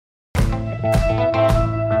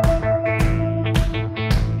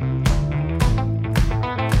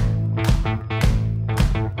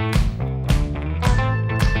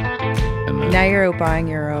out buying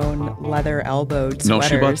your own leather elbowed sweaters. No,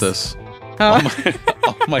 she bought this. All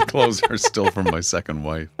my clothes are still from my second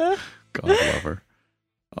wife. God love her.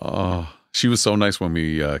 Oh, she was so nice when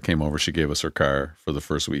we came over. She gave us her car for the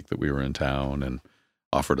first week that we were in town and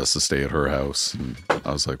offered us to stay at her house. And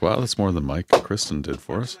I was like, wow, that's more than Mike and Kristen did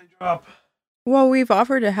for us. Well, we've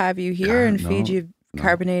offered to have you here and feed you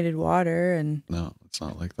carbonated water. And no, it's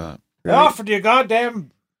not like that. They offered you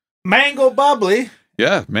goddamn mango bubbly.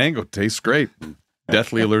 Yeah, mango tastes great.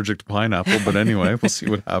 Deathly allergic to pineapple, but anyway, we'll see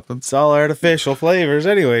what happens. It's all artificial flavors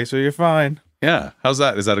anyway, so you're fine. Yeah. How's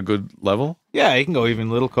that? Is that a good level? Yeah, you can go even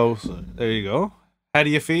a little closer. There you go. How do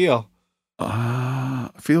you feel? I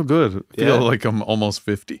feel good. I feel like I'm almost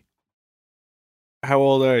 50. How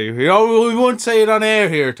old are you? We won't say it on air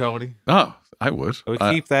here, Tony. Oh, I would. We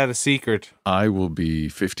keep that a secret. I will be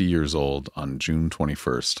 50 years old on June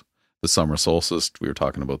 21st, the summer solstice. We were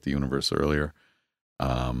talking about the universe earlier.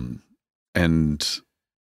 And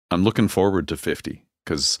I'm looking forward to 50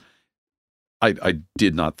 because I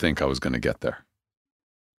did not think I was going to get there.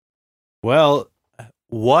 Well,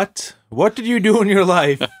 what did you do in your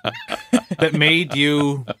life that made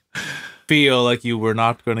you feel like you were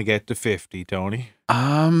not going to get to 50, Tony?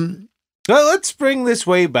 Well, let's bring this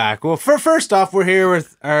way back. Well, first off, we're here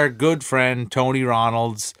with our good friend Tony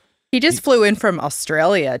Ronalds. He just flew in from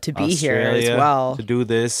Australia to be here as well. To do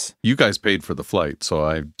this. You guys paid for the flight, so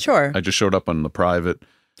I just showed up on the private.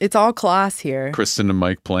 It's all class here. Kristen and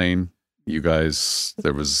Mike plane. You guys,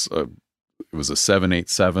 it was a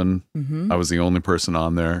 787. Mm-hmm. I was the only person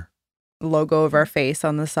on there. Logo of our face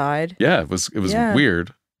on the side. Yeah, it was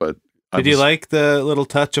weird, but did you like the little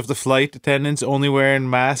touch of the flight attendants only wearing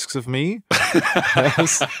masks of me?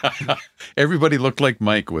 Everybody looked like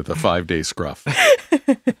Mike with a 5-day scruff.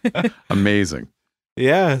 Amazing.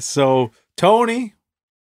 Yeah. So, Tony,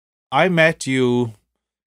 I met you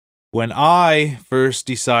when I first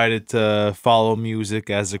decided to follow music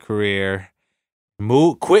as a career.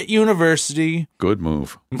 Quit university. Good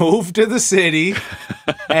move. Moved to the city,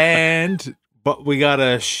 but we got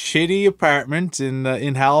a shitty apartment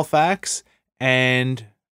in Halifax, and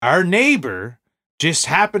our neighbor just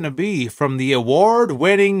happened to be from the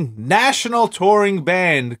award-winning national touring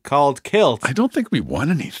band called Kilt. I don't think we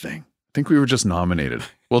won anything. I think we were just nominated.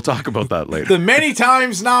 We'll talk about that later. The many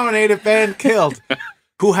times nominated band Kilt,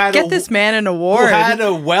 who had this man an award. Who had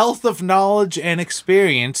a wealth of knowledge and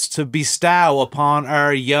experience to bestow upon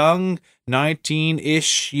our young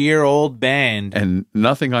 19-ish-year-old band. And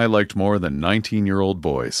nothing I liked more than 19-year-old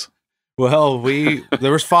boys. Well,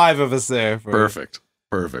 there was 5 of us there. Perfect.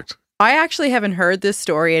 I actually haven't heard this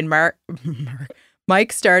story, and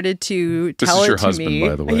Mike started to tell it to me. This is your husband,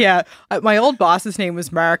 by the way. Yeah, my old boss's name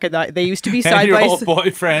was Mark, and they used to be side your by old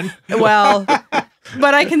boyfriend. Well,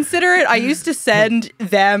 but I consider it. I used to send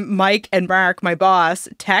them, Mike and Mark, my boss,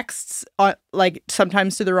 texts like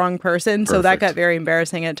sometimes to the wrong person, so that got very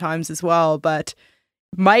embarrassing at times as well. But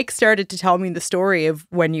Mike started to tell me the story of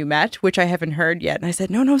when you met, which I haven't heard yet. And I said,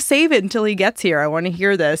 no, save it until he gets here. I want to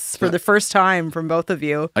hear this for the first time from both of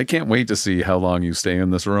you. I can't wait to see how long you stay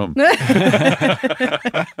in this room. Yeah,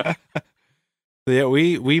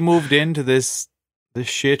 we moved into this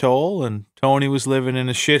shithole, and Tony was living in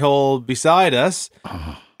a shithole beside us.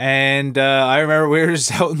 Oh. And I remember we were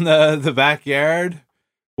just out in the backyard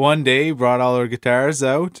one day, brought all our guitars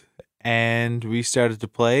out, and we started to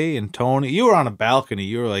play. And Tony, you were on a balcony.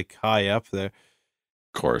 You were like high up there.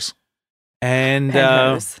 Of course. And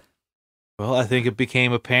well, I think it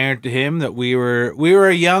became apparent to him that we were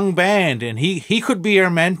a young band, and he could be our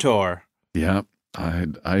mentor. Yeah,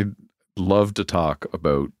 I love to talk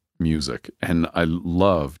about music, and I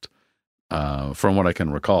loved, from what I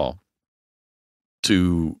can recall,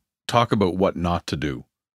 to talk about what not to do.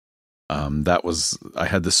 I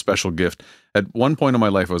had this special gift. At one point in my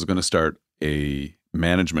life, I was going to start a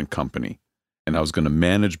management company, and I was going to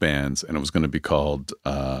manage bands, and it was going to be called,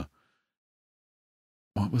 what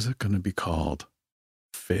was it going to be called?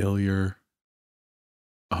 Failure.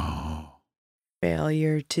 Oh.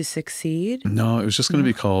 Failure to succeed? No, it was just going to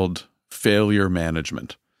be called Failure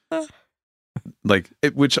Management.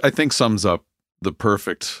 Which I think sums up the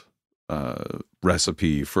perfect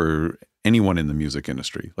recipe for anyone in the music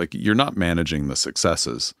industry. Like, you're not managing the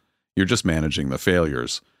successes, you're just managing the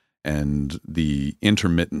failures and the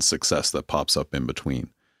intermittent success that pops up in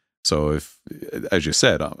between. So if, as you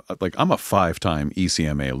said, I'm a 5-time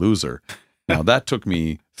ECMA loser. Now that took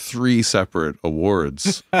me 3 separate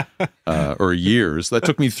awards or years. That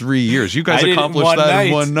took me 3 years. You guys accomplished that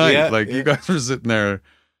in one night. Yeah, you guys were sitting there.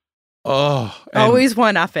 Oh, always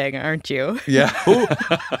one-upping, aren't you? Yeah.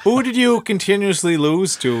 Who did you continuously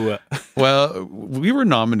lose to? Well, we were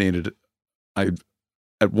nominated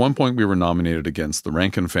At one point we were nominated against the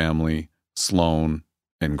Rankin Family, Sloan,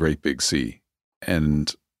 and Great Big Sea.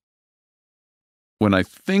 And when I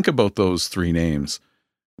think about those three names,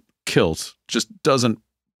 Kilt just doesn't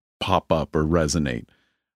pop up or resonate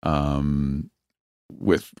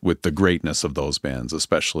with the greatness of those bands,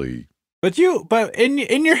 especially. But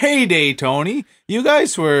in your heyday, Tony, you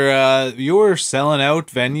guys were you were selling out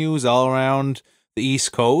venues all around the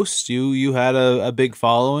East Coast. You had a big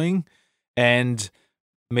following, and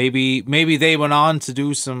maybe they went on to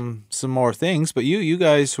do some more things. But you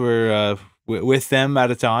guys were with them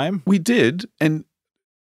at a time. We did, and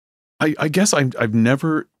I guess I've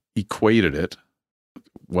never equated it.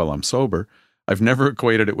 Well, I'm sober. I've never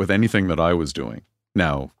equated it with anything that I was doing.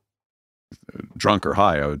 Now, drunk or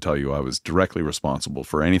high, I would tell you I was directly responsible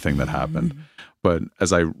for anything that happened. But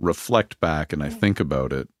as I reflect back and I think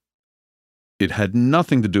about it, it had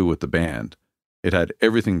nothing to do with the band. It had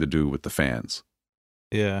everything to do with the fans.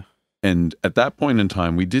 Yeah. And at that point in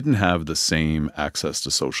time, we didn't have the same access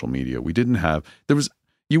to social media. We didn't have,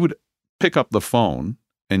 you would pick up the phone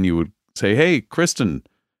and you would say, "Hey, Kristen,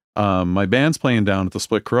 my band's playing down at the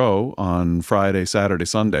Split Crow on Friday, Saturday,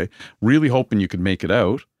 Sunday. Really hoping you could make it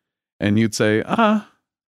out." And you'd say,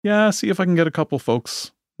 "Yeah, see if I can get a couple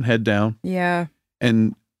folks and head down." Yeah.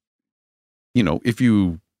 And, if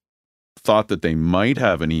you thought that they might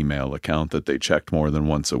have an email account that they checked more than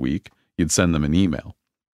once a week, you'd send them an email.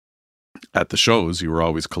 At the shows, you were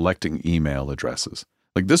always collecting email addresses.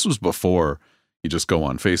 Like, this was before you just go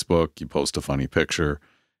on Facebook, you post a funny picture,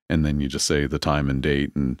 and then you just say the time and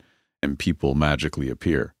date, and people magically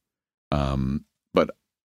appear. But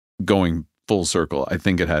going full circle, I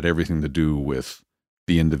think it had everything to do with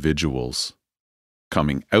the individuals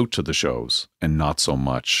coming out to the shows and not so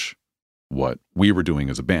much what we were doing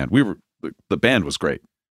as a band. The band was great.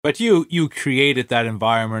 But you created that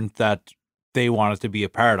environment that they wanted to be a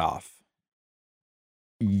part of.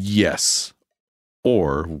 Yes.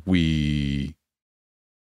 Or we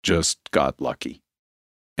just got lucky.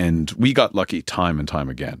 And we got lucky time and time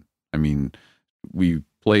again. I mean, we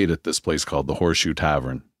played at this place called the Horseshoe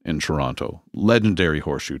Tavern in Toronto. Legendary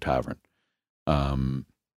Horseshoe Tavern.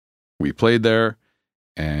 We played there,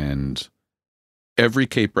 and every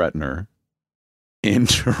Cape Bretoner in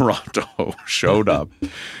Toronto showed up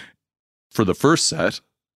for the first set,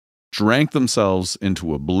 drank themselves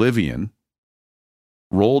into oblivion,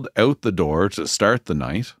 rolled out the door to start the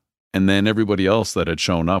night, and then everybody else that had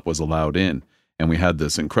shown up was allowed in. And we had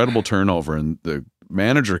this incredible turnover, and the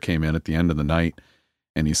manager came in at the end of the night,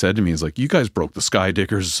 and he said to me, he's like, "You guys broke the Sky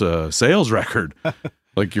Diggers sales record.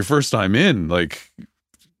 Like, your first time in, like,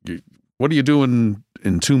 what are you doing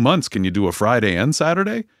in 2 months? Can you do a Friday and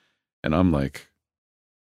Saturday?" And I'm like,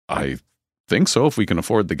 "I think so, if we can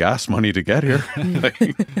afford the gas money to get here." Like,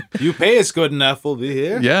 you pay us good enough, we'll be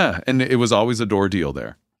here. Yeah. And it was always a door deal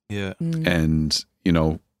there. Yeah. And,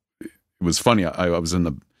 it was funny. I was in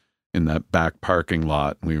that back parking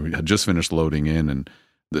lot. We had just finished loading in, and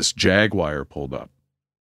this Jaguar pulled up.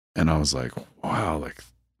 And I was like, wow, like,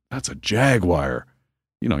 that's a Jaguar.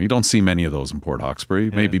 You don't see many of those in Port Hawkesbury.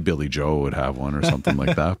 Yeah. Maybe Billy Joe would have one or something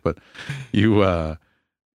like that. But you have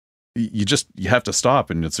to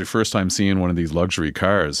stop, and it's your first time seeing one of these luxury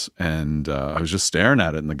cars. And I was just staring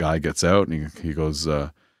at it, and the guy gets out, and he goes,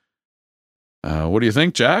 "What do you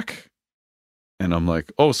think, Jack?" And I'm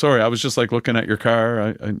like, "Oh, sorry, I was just like looking at your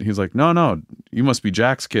car." He's like, No, you must be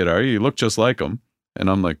Jack's kid, are you? You look just like him." And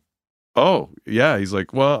I'm like, "Oh, yeah." He's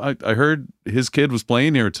like, "Well, I heard his kid was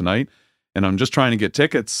playing here tonight, and I'm just trying to get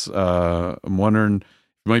tickets. I'm wondering if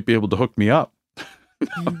you might be able to hook me up."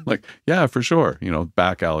 I'm like, "Yeah, for sure."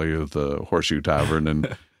 Back alley of the Horseshoe Tavern,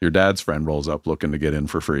 and your dad's friend rolls up looking to get in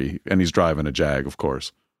for free, and he's driving a Jag, of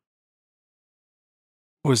course.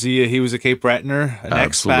 Was he was a Cape Bretoner, an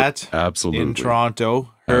expat absolutely in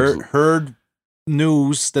Toronto. Heard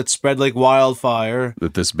news that spread like wildfire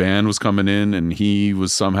that this band was coming in, and he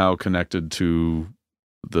was somehow connected to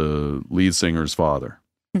the lead singer's father.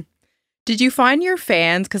 Did you find your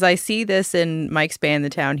fans, because I see this in Mike's band, the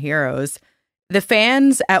Town Heroes, the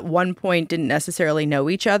fans at one point didn't necessarily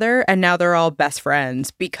know each other, and now they're all best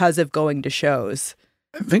friends because of going to shows?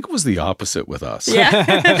 I think it was the opposite with us. Yeah.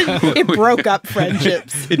 It broke up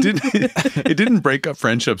friendships. It didn't break up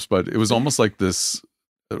friendships, but it was almost like this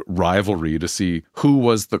rivalry to see who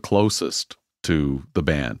was the closest to the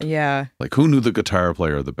band. Yeah. Like, who knew the guitar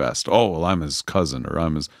player the best? Oh, well, I'm his cousin, or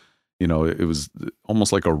I'm his, it was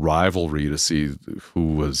almost like a rivalry to see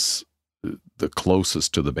who was the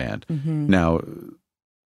closest to the band. Mm-hmm. Now,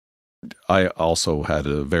 I also had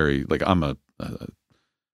a very, like, I'm a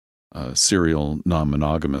serial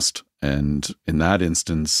non-monogamist, And in that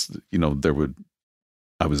instance,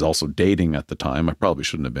 I was also dating at the time. I probably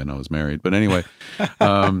shouldn't have been. I was married. But anyway,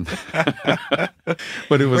 but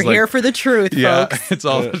it was We're here for the truth, folks. It's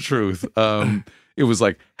all the truth. It was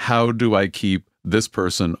like, how do I keep this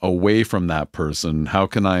person away from that person? How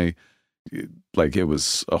can I, like, it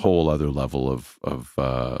was a whole other level of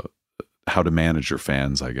how to manage your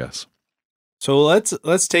fans, I guess. So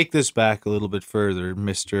let's take this back a little bit further,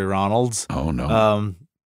 Mr. Ronalds. Oh no.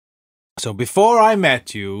 So before I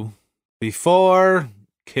met you, before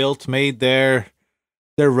Kilt made their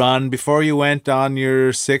run, before you went on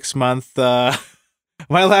your 6-month, am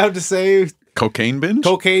I allowed to say cocaine binge?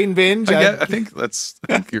 Cocaine binge. I think is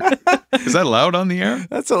that allowed on the air?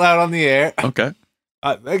 That's allowed on the air. Okay.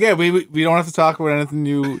 Again, we don't have to talk about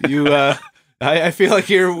anything. I feel like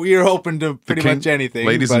you're open to pretty much anything,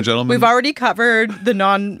 ladies and gentlemen. We've already covered the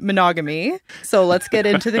non-monogamy, so let's get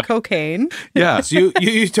into the cocaine. Yeah. So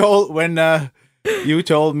you told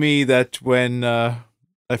me that when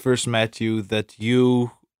I first met you that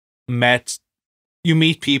you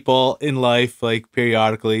meet people in life like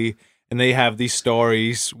periodically, and they have these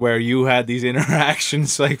stories where you had these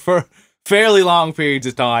interactions like for fairly long periods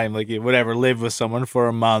of time, like you whatever, live with someone for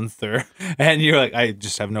a month and you're like, I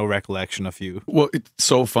just have no recollection of you. Well, it's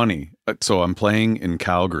so funny. So I'm playing in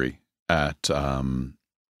Calgary at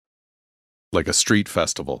like a street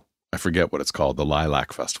festival. I forget what it's called, the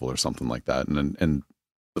Lilac Festival or something like that. And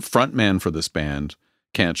the front man for this band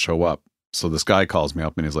can't show up. So this guy calls me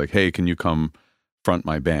up and he's like, hey, can you come front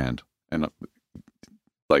my band? And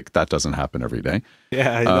like, that doesn't happen every day.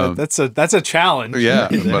 Yeah, that's a challenge. Yeah,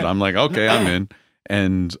 but I'm like, okay, I'm in.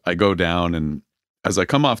 And I go down, and as I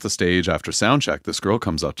come off the stage after sound check, this girl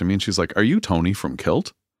comes up to me and she's like, are you Tony from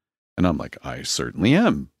Kilt? And I'm like, I certainly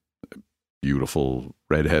am. Beautiful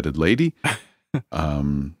redheaded lady.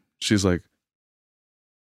 She's like,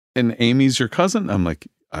 and Amy's your cousin? I'm like,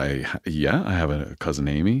 I have a cousin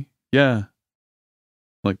Amy. Yeah. I'm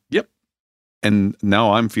like, yep. And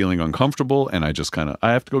now I'm feeling uncomfortable, and I just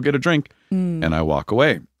I have to go get a drink, and I walk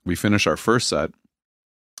away. We finish our first set,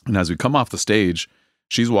 and as we come off the stage,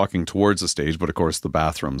 she's walking towards the stage, but of course the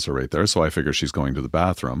bathrooms are right there, so I figure she's going to the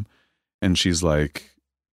bathroom, and she's like,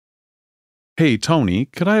 hey, Tony,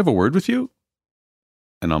 could I have a word with you?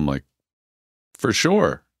 And I'm like, for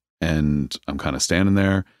sure. And I'm kind of standing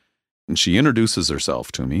there, and she introduces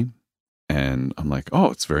herself to me, and I'm like,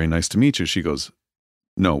 oh, it's very nice to meet you. She goes,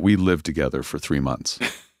 no, we lived together for 3 months.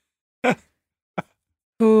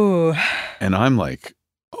 Ooh. And I'm like,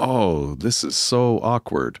 oh, this is so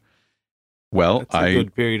awkward. Well, that's a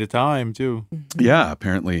good period of time too. Yeah,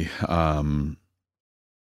 apparently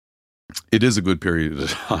it is a good period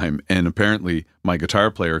of time. And apparently my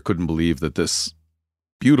guitar player couldn't believe that this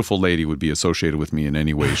beautiful lady would be associated with me in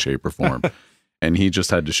any way, shape, or form. And he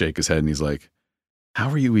just had to shake his head, and he's like, how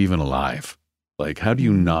are you even alive? Like, how do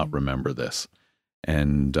you not remember this?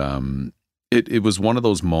 And it was one of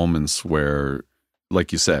those moments where,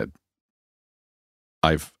 like you said,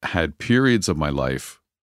 I've had periods of my life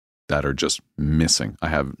that are just missing. I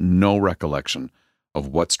have no recollection of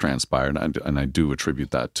what's transpired, and I do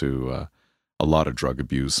attribute that to a lot of drug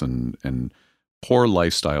abuse and poor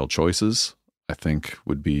lifestyle choices, I think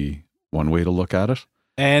would be one way to look at it.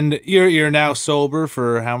 And you're now sober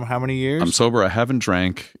for how many years? I'm sober. I haven't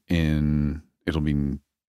drank it'll be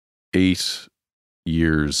 8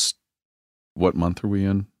 years. What month are we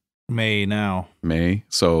in? May now. May.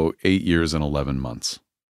 So 8 years and 11 months.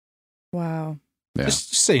 Wow. Yeah.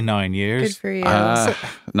 Just say 9 years. Good for you.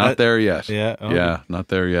 Not there yet. Yeah. Okay. Yeah. Not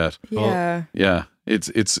there yet. Yeah. Yeah.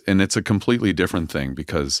 It's a completely different thing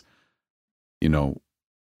because,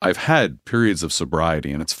 I've had periods of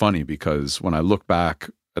sobriety, and it's funny because when I look back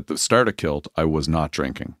at the start of Kilt, I was not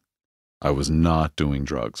drinking. I was not doing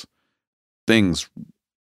drugs. Things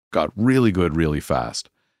got really good really fast.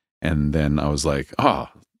 And then I was like, I'm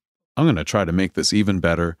going to try to make this even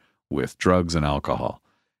better with drugs and alcohol.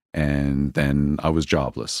 And then I was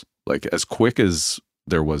jobless. Like, as quick as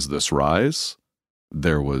there was this rise,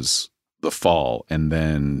 there was the fall. And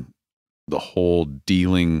then the whole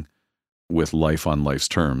dealing with life on life's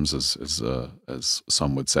terms, as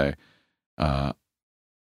some would say, I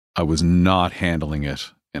was not handling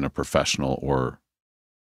it in a professional or,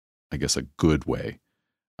 I guess, a good way.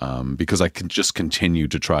 Because I could just continue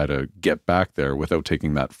to try to get back there without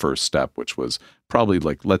taking that first step, which was probably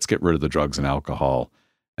like, let's get rid of the drugs and alcohol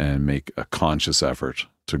and make a conscious effort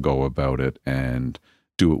to go about it and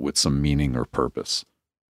do it with some meaning or purpose.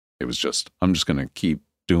 It was just, I'm just going to keep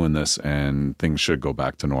doing this and things should go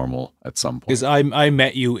back to normal at some point. Because I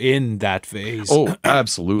met you in that phase. Oh,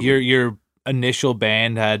 absolutely. Your initial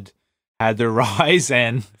band had had their rise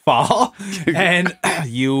and fall, and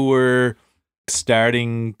you were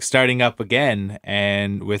starting up again,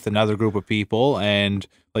 and with another group of people, and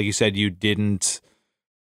like you said, you didn't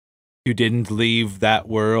leave that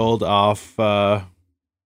world off,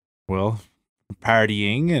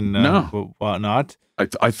 partying and No. whatnot.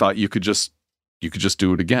 I thought you could just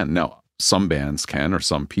do it again. Now, some bands can, or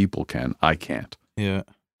some people can. I can't. Yeah.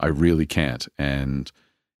 I really can't. And,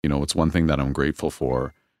 it's one thing that I'm grateful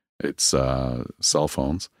for. It's cell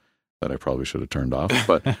phones that I probably should have turned off.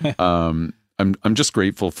 But I'm just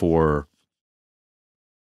grateful for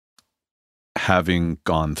having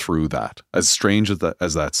gone through that. As strange as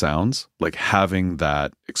that sounds, like having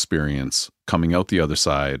that experience, coming out the other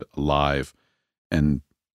side alive and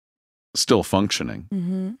still functioning.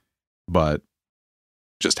 Mm-hmm. But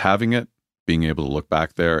just having it, being able to look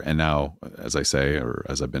back there, and now, as I say, or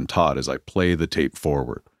as I've been taught, is I play the tape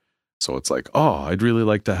forward. So it's like, oh, I'd really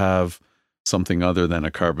like to have something other than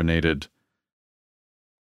a carbonated,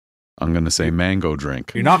 I'm going to say, mango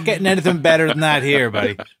drink. You're not getting anything better than that here,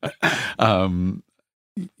 buddy. I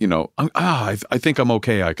think I'm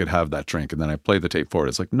okay. I could have that drink. And then I play the tape forward.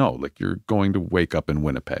 It's like, no, like you're going to wake up in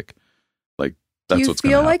Winnipeg. Like that's what's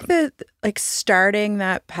going to happen. Do you feel like starting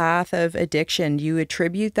that path of addiction, you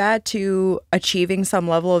attribute that to achieving some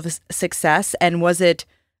level of success? And was it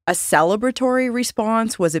a celebratory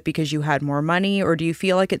response? Was it because you had more money? Or do you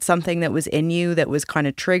feel like it's something that was in you that was kind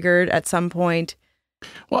of triggered at some point?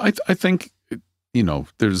 Well, I think,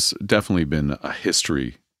 there's definitely been a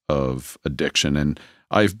history of addiction, and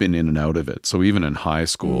I've been in and out of it. So even in high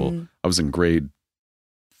school, I was in grade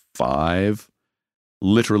 5,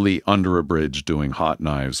 literally under a bridge doing hot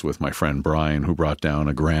knives with my friend Brian, who brought down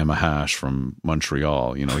a gram of hash from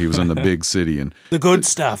Montreal. He was in the big city, and the good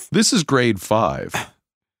stuff. This is grade 5.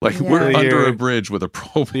 Like we're under a bridge with a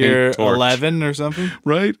propane torch. 11 or something.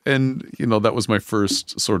 Right. And, that was my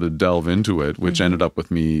first sort of delve into it, which ended up with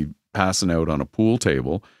me passing out on a pool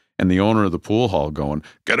table, and the owner of the pool hall going,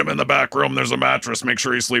 "Get him in the back room. There's a mattress. Make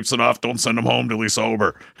sure he sleeps it off. Don't send him home till he's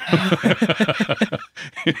sober."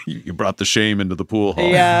 You brought the shame into the pool hall.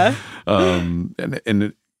 Yeah.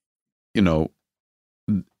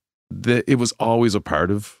 It was always a part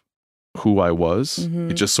of who I was.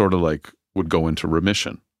 It just sort of like would go into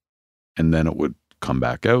remission. And then it would come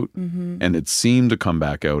back out. And it seemed to come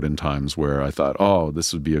back out in times where I thought, oh,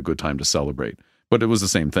 this would be a good time to celebrate. But it was the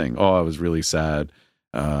same thing. Oh, I was really sad.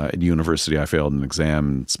 At university, I failed an exam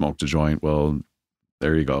and smoked a joint. Well,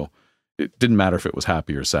 there you go. It didn't matter if it was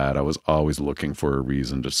happy or sad. I was always looking for a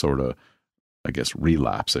reason to sort of, I guess,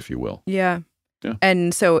 relapse, if you will. Yeah.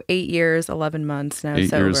 And so 8 years, 11 months now 8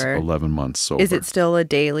 sober. 8 years, 11 months sober. Is it still a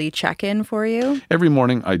daily check-in for you? Every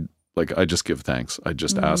morning, I just give thanks. I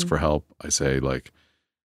just ask for help. I say, like,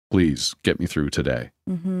 please get me through today.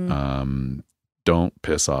 Don't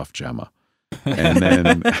piss off Gemma. And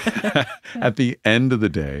then at the end of the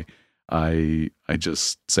day, I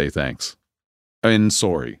just say thanks and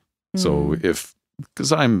sorry. So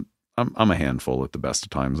because I'm a handful at the best of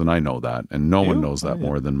times, and I know that, and no one knows that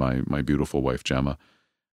more than my beautiful wife Gemma.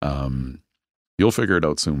 You'll figure it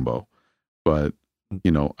out soon, Bo. But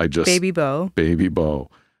I just baby Bo.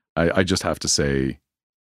 I just have to say,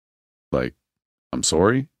 like, I'm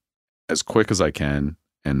sorry as quick as I can,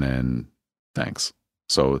 and then thanks.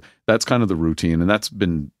 So that's kind of the routine, and that's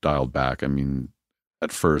been dialed back. I mean,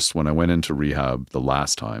 at first, when I went into rehab the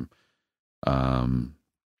last time,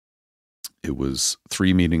 it was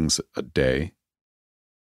 3 meetings a day,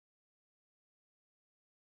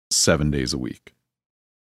 7 days a week.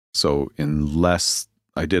 So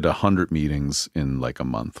I did 100 meetings in like a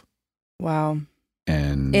month. Wow.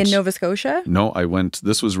 And in Nova Scotia? No,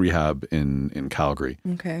 this was rehab in Calgary.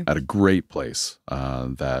 Okay. At a great place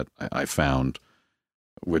that I found,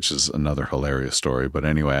 which is another hilarious story. But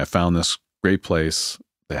anyway, I found this great place.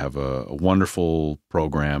 They have a wonderful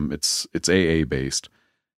program. It's AA based.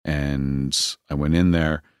 And I went in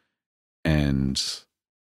there, and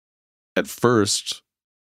at first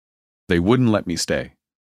they wouldn't let me stay.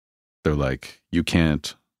 They're like, you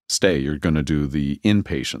can't stay. You're going to do the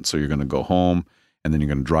inpatient. So you're going to go home, and then you're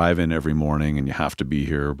going to drive in every morning, and you have to be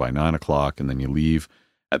here by 9 o'clock, and then you leave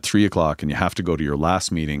at 3 o'clock, and you have to go to your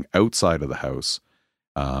last meeting outside of the house.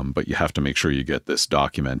 But you have to make sure you get this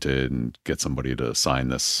documented and get somebody to sign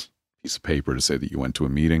this piece of paper to say that you went to a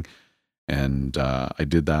meeting. And I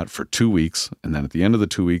did that for 2 weeks. And then at the end of the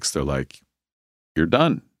 2 weeks, they're like, you're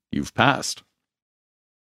done. You've passed.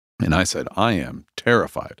 And I said, I am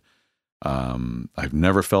terrified. I've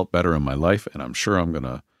never felt better in my life, and I'm sure I'm going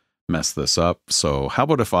to mess this up. So how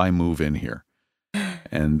about if I move in here?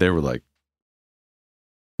 And they were like,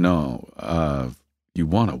 no, you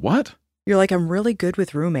want to what? You're like, I'm really good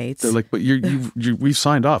with roommates. They're like, but we've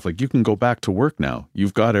signed off. Like, you can go back to work now.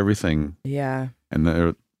 You've got everything. Yeah.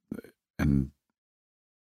 And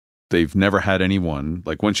they've never had anyone,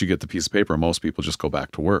 like, once you get the piece of paper, most people just go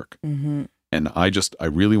back to work. Mm-hmm. And I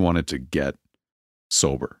really wanted to get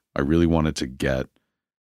sober. I really wanted to get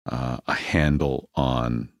a handle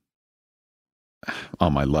on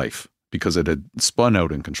my life, because it had spun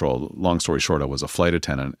out in control. Long story short, I was a flight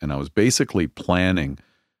attendant, and I was basically planning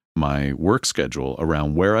my work schedule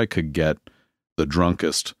around where I could get the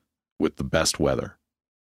drunkest with the best weather.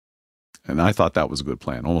 And I thought that was a good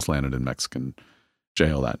plan. Almost landed in Mexican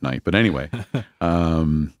jail that night. But anyway,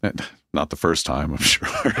 not the first time, I'm sure.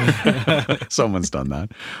 Someone's done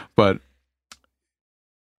that. But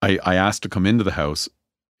I asked to come into the house.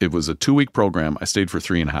 It was a 2-week program. I stayed for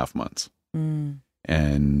 3.5 months.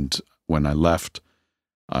 And when I left,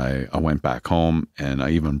 I went back home, and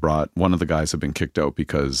I even brought, one of the guys had been kicked out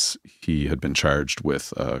because he had been charged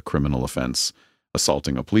with a criminal offense,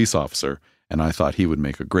 assaulting a police officer. And I thought he would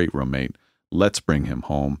make a great roommate. Let's bring him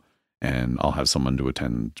home, and I'll have someone to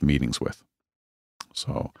attend meetings with.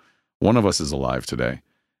 So one of us is alive today,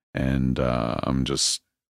 and I'm just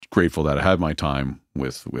grateful that I had my time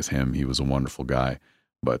with him. He was a wonderful guy,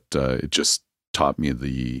 but it just taught me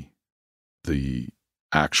the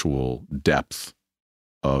actual depth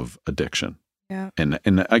of addiction. Yeah.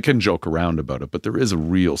 And I can joke around about it, but there is a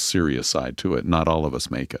real serious side to it. Not all of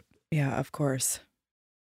us make it. Yeah, of course.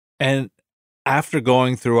 And after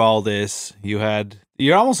going through all this,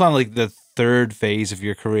 you're almost on like the third phase of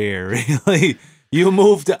your career, really. You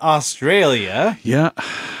moved to Australia. Yeah.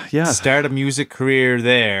 Start a music career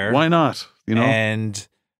there. Why not? And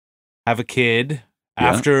have a kid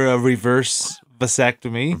after a reverse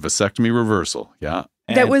vasectomy. Vasectomy reversal. Yeah.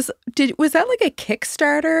 That was that like a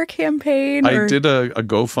Kickstarter campaign? I did a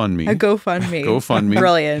GoFundMe. A GoFundMe. GoFundMe.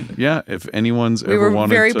 Brilliant. Yeah. If anyone's we ever were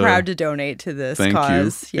wanted very proud to donate to this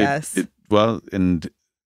cause. You. Yes. Well, and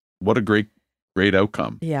what a great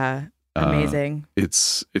outcome. Yeah. Amazing.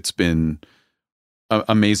 It's been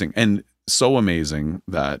amazing, and so amazing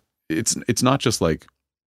that it's not just like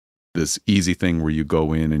this easy thing where you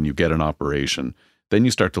go in and you get an operation. Then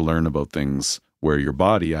you start to learn about things where your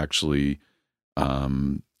body actually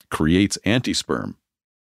creates anti-sperm.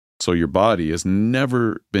 So your body has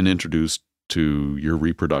never been introduced to your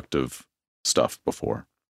reproductive stuff before.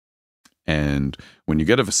 And when you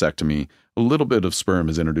get a vasectomy, a little bit of sperm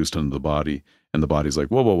is introduced into the body, and the body's like,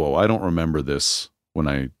 whoa, I don't remember this when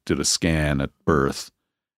I did a scan at birth,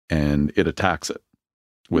 and it attacks it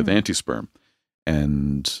with anti-sperm.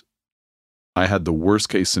 And I had the worst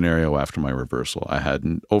case scenario after my reversal. I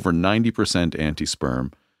had over 90%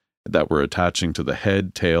 anti-sperm that were attaching to the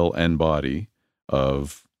head, tail, and body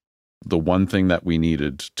of the one thing that we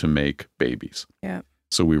needed to make babies. Yeah.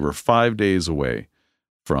 So we were 5 days away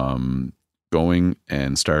from going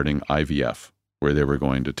and starting IVF, where they were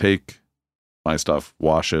going to take my stuff,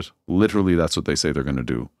 wash it. Literally, that's what they say they're going to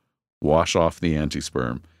do. Wash off the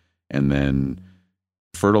anti-sperm and then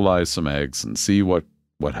fertilize some eggs and see what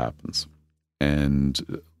happens.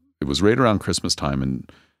 And it was right around Christmas time, and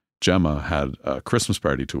Gemma had a Christmas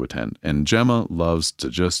party to attend. And Gemma loves to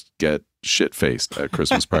just get shit-faced at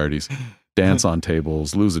Christmas parties, dance on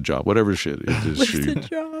tables, lose a job, whatever shit it is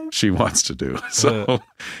she wants to do. So,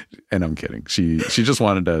 and I'm kidding. She just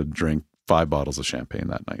wanted to drink 5 bottles of champagne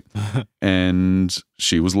that night. And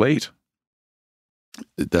she was late.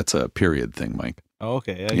 That's a period thing, Mike. Oh,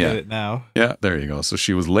 okay, I get it now. Yeah, there you go. So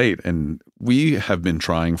she was late, and we have been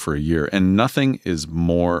trying for a year, and nothing is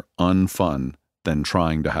more unfun than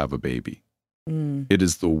trying to have a baby. It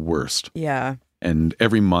is the worst. Yeah. And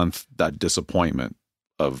every month, that disappointment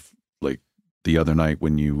of, like, the other night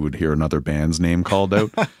when you would hear another band's name called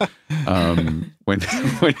out,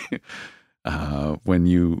 when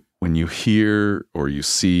you hear or you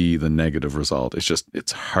see the negative result,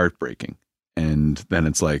 it's heartbreaking. And then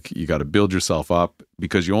it's like you got to build yourself up,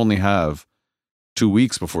 because you only have 2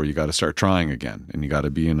 weeks before you got to start trying again, and you got to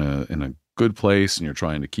be in a good place, and you're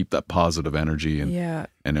trying to keep that positive energy and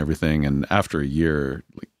everything. And after a year,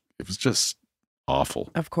 like, it was just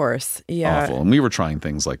awful. Of course, yeah. Awful. And we were trying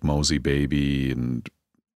things like Mosey Baby, and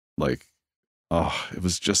like, it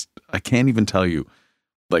was just, I can't even tell you.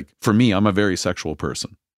 Like, for me, I'm a very sexual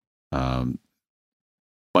person.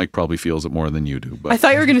 Mike probably feels it more than you do. But I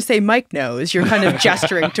thought you were going to say Mike knows. You're kind of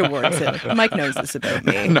gesturing towards it. Mike knows this about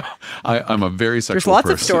me. No, I'm a very sexual There's lots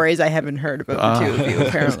person. of stories I haven't heard about the two of you,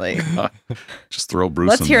 apparently. Just throw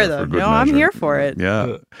Bruce Let's in hear there them. for good No, I'm measure. here for it.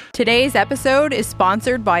 Yeah. Today's episode is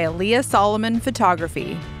sponsored by Aaliyah Solomon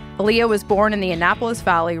Photography. Aaliyah was born in the Annapolis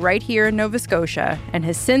Valley right here in Nova Scotia and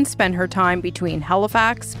has since spent her time between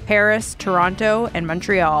Halifax, Paris, Toronto, and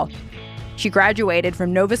Montreal. She graduated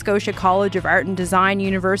from Nova Scotia College of Art and Design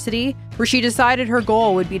University, where she decided her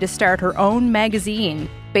goal would be to start her own magazine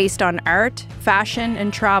based on art, fashion,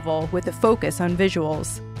 and travel with a focus on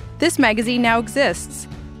visuals. This magazine now exists.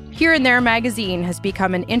 Here and There magazine has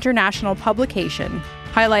become an international publication,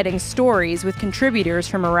 highlighting stories with contributors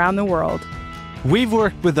from around the world. We've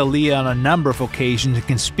worked with Aaliyah on a number of occasions and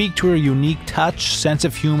can speak to her unique touch, sense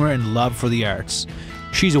of humor, and love for the arts.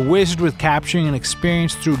 She's a wizard with capturing an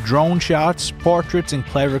experience through drone shots, portraits, and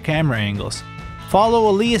clever camera angles.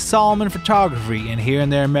 Follow Aaliyah Solomon Photography and Here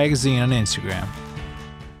and There magazine on Instagram.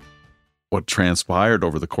 What transpired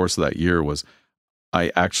over the course of that year was I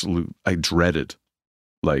dreaded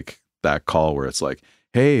like that call where it's like,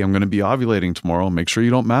 hey, I'm going to be ovulating tomorrow. Make sure you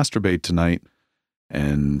don't masturbate tonight.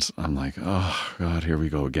 And I'm like, oh God, here we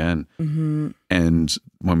go again. Mm-hmm. And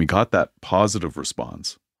when we got that positive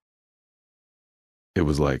response, it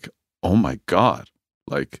was like, oh my God,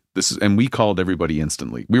 like this is, and we called everybody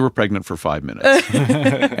instantly. We were pregnant for 5 minutes.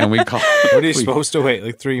 And we called. What are you supposed to wait,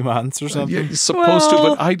 like 3 months or something? Yeah, you're supposed to,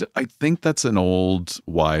 but I think that's an old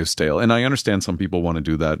wives' tale. And I understand some people want to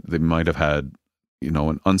do that. They might have had,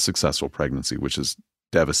 an unsuccessful pregnancy, which is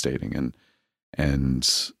devastating.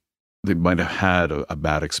 And they might have had a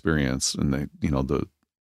bad experience, and they, the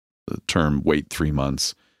term wait 3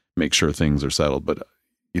 months, make sure things are settled. But,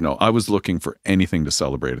 I was looking for anything to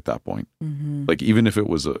celebrate at that point. Mm-hmm. Like, even if it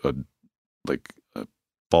was a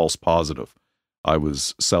false positive, I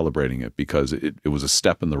was celebrating it because it was a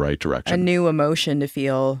step in the right direction. A new emotion to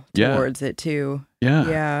feel towards it too. Yeah.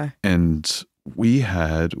 Yeah. And we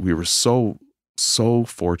were so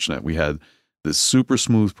fortunate. We had this super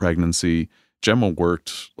smooth pregnancy. Gemma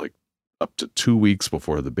worked like up to 2 weeks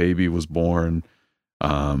before the baby was born.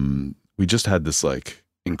 We just had this like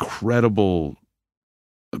incredible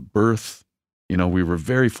birth. We were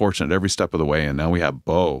very fortunate every step of the way. And now we have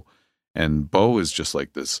Beau, and Beau is just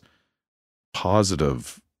like this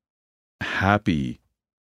positive, happy,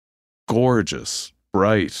 gorgeous,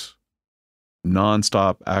 bright,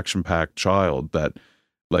 nonstop, action-packed child that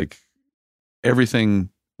like everything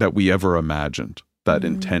that we ever imagined, that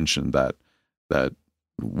intention, that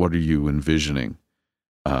what are you envisioning?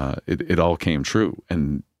 It all came true.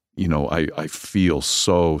 And, I feel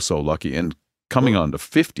so lucky. And coming on to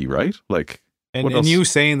 50, right? Like, and you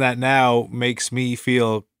saying that now makes me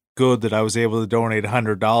feel good that I was able to donate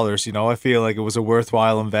 $100. I feel like it was a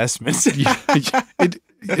worthwhile investment.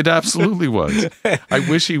 It absolutely was. I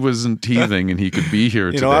wish he wasn't teething and he could be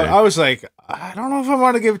here today. I was like, I don't know if I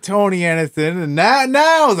want to give Tony anything. And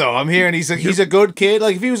now though, I'm here and he's a good kid.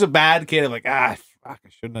 Like, if he was a bad kid, I'm like, fuck, I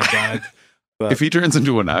shouldn't have done it. But if he turns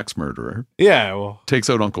into an axe murderer, yeah, well, takes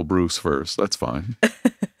out Uncle Bruce first, that's fine.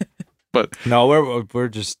 But no, we're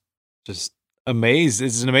just amazed.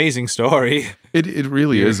 It's an amazing story. It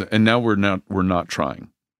really is. And now we're not trying.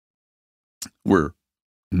 We're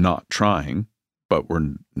not trying, but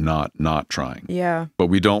we're not trying. Yeah. But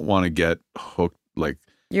we don't want to get hooked. Like,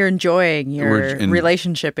 you're enjoying your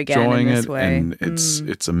relationship again in this way. And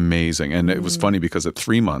it's amazing. And it was funny because at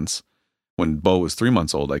 3 months, when Beau was 3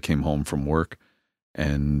 months old, I came home from work,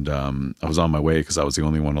 and I was on my way because I was the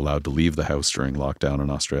only one allowed to leave the house during lockdown in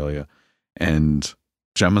Australia. And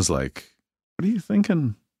Gemma's like, what are you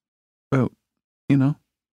thinking about, And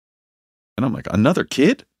I'm like, another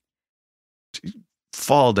kid? You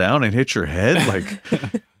fall down and hit your head? Like,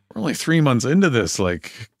 we're only 3 months into this.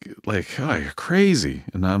 Like, oh, you're crazy.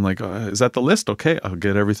 And I'm like, is that the list? Okay, I'll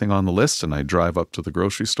get everything on the list. And I drive up to the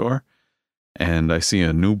grocery store and I see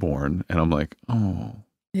a newborn and I'm like, oh,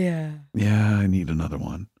 yeah, I need another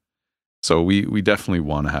one. So we definitely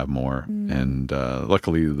want to have more. And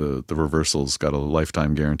luckily the reversal's got a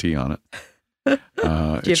lifetime guarantee on it. Do you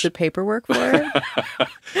have the paperwork for it?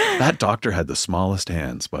 That doctor had the smallest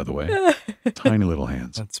hands, by the way. Tiny little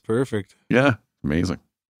hands. That's perfect. Yeah. Amazing.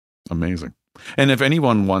 And if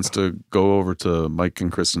anyone wants to go over to Mike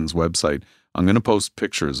and Kristen's website, I'm going to post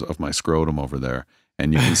pictures of my scrotum over there.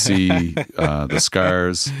 And you can see the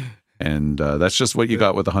scars. And that's just what you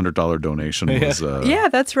got with a $100 donation. Was, yeah,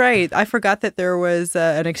 that's right. I forgot that there was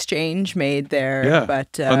an exchange made there. Yeah,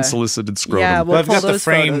 but unsolicited scrotum. Yeah, I've got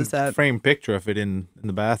the frame picture of it in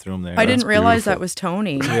the bathroom there. I didn't realize that was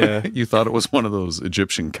Tony. Yeah, you thought it was one of those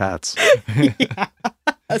Egyptian cats.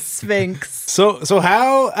 A sphinx. So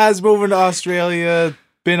how has moving to Australia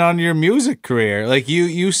been on your music career? Like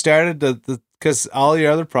you started because all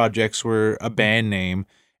your other projects were a band name,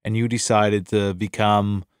 and you decided to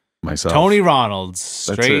become myself, Tony Ronalds,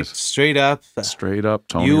 straight up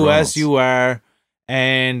Tony US Ronalds. you are.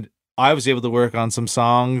 and I was able to work on some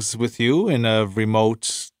songs with you in a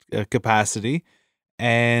remote capacity,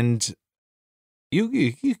 and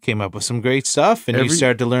you came up with some great stuff, and you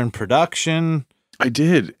started to learn production. I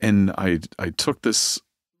did, and I took this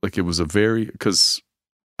like it was because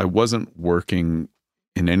I wasn't working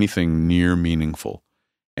in anything near meaningful,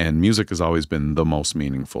 and music has always been the most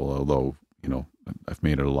meaningful, although, you know, I've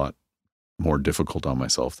made it a lot more difficult on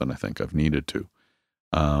myself than I think I've needed to.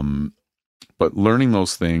 But learning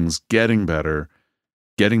those things, getting better,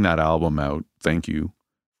 getting that album out. Thank you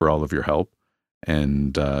for all of your help,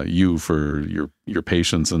 and you for your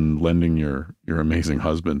patience and lending your amazing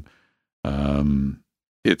husband.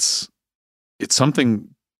 It's something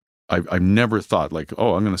I've never thought like,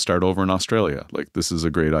 oh, I'm going to start over in Australia. Like, this is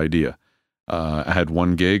a great idea. I had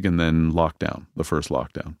one gig and then the first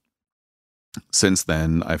lockdown. Since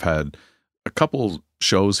then, I've had a couple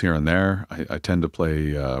shows here and there. I tend to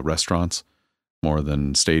play restaurants more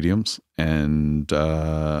than stadiums. And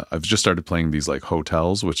I've just started playing these like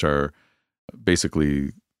hotels, which are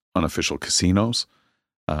basically unofficial casinos.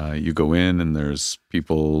 You go in and there's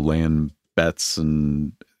people laying bets,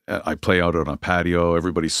 and I play out on a patio.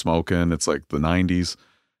 Everybody's smoking. It's like the 90s.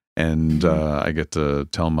 And I get to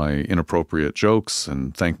tell my inappropriate jokes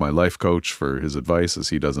and thank my life coach for his advice as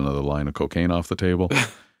he does another line of cocaine off the table.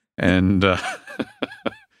 And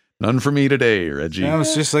none for me today, Reggie. That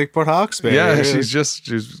was just like Port Hawkesbury. Yeah,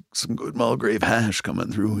 she's some good Mulgrave hash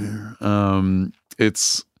coming through here.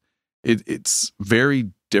 It's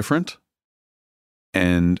very different.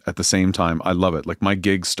 And at the same time, I love it. Like, my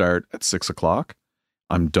gigs start at 6 o'clock.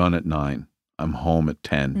 I'm done at 9. I'm home at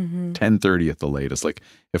 10, 10:30 at the latest. Like,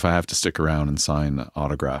 if I have to stick around and sign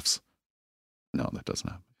autographs. No, that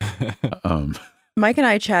doesn't happen. Mike and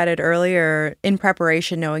I chatted earlier in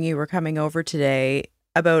preparation, knowing you were coming over today,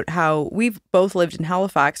 about how we've both lived in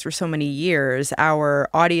Halifax for so many years. Our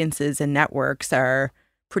audiences and networks are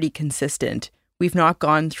pretty consistent. We've not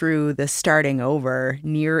gone through the starting over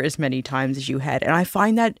near as many times as you had. And I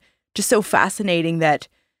find that just so fascinating that,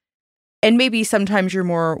 and maybe sometimes you're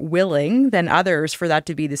more willing than others for that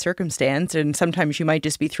to be the circumstance, and sometimes you might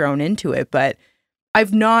just be thrown into it. But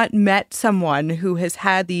I've not met someone who has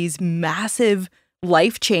had these massive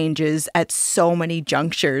life changes at so many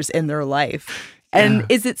junctures in their life. Yeah. And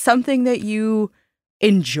is it something that you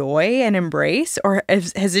enjoy and embrace, or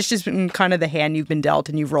has this just been kind of the hand you've been dealt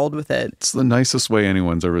and you've rolled with it? It's the nicest way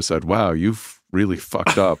anyone's ever said, wow, you've really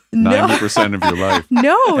fucked up 90% of your life.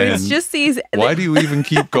 No, it's just these. Why do you even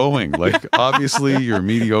keep going? Like, obviously you're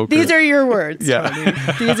mediocre. These are your words. Yeah. Tony.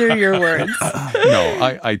 These are your words.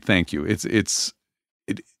 No, I thank you. It's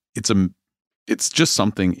just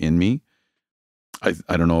something in me.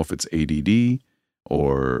 I don't know if it's ADD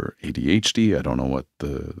or ADHD. I don't know what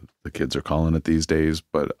the kids are calling it these days,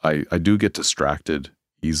 but I do get distracted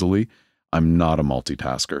easily. I'm not a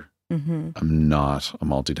multitasker. I'm not a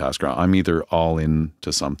multitasker. I'm either all in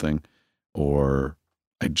to something or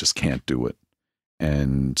I just can't do it.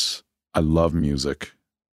 And I love music.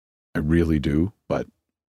 I really do. But,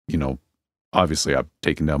 you know, obviously I've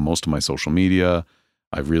taken down most of my social media.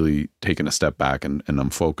 I've really taken a step back and I'm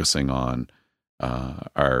focusing on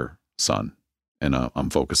our son. And I'm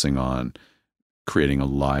focusing on creating a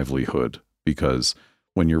livelihood, because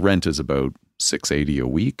when your rent is about $680 a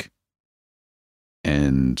week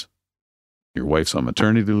and your wife's on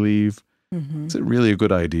maternity leave, is it really a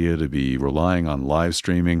good idea to be relying on live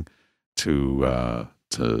streaming to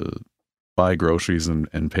buy groceries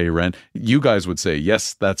and pay rent? You guys would say,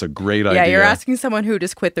 yes, that's a great idea. Yeah, you're asking someone who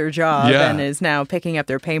just quit their job and is now picking up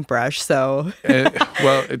their paintbrush. So,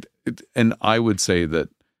 and I would say that,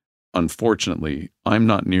 unfortunately, I'm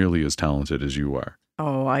not nearly as talented as you are.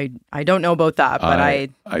 Oh, I don't know about that,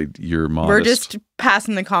 but you're modest. We're just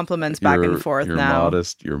passing the compliments back and forth now.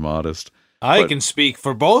 You're modest. I can speak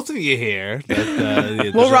for both of you here.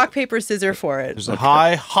 We'll rock, paper, scissors for it. There's a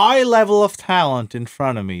high level of talent in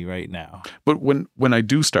front of me right now. But when I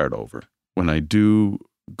do start over, when I do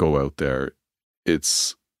go out there,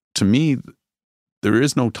 it's, to me, there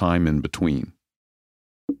is no time in between.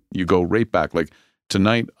 You go right back. Like,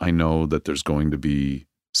 tonight, I know that there's going to be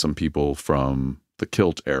some people from the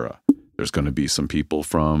Kilt era. There's going to be some people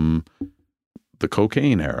from the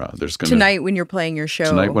cocaine era. There's going tonight when you're playing your show.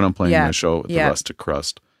 Tonight when I'm playing my show at the Rustic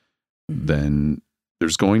Crust, then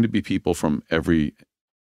there's going to be people from every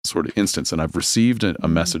sort of instance. And I've received a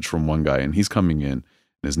message from one guy, and he's coming in, and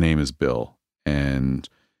his name is Bill, and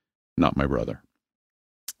not my brother.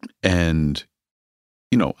 And,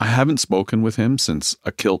 you know, I haven't spoken with him since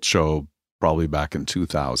a Kilt show probably back in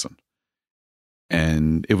 2000.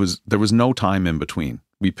 And there was no time in between.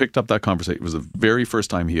 we picked up that conversation. It was the very first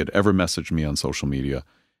time he had ever messaged me on social media,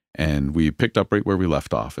 and we picked up right where we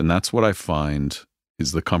left off. And that's what I find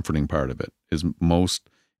is the comforting part of it, is most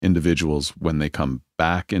individuals, when they come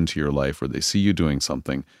back into your life or they see you doing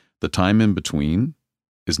something, the time in between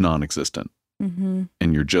is non-existent. Mm-hmm.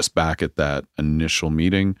 And you're just back at that initial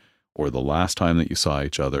meeting or the last time that you saw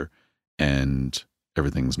each other, and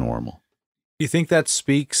everything's normal. You think that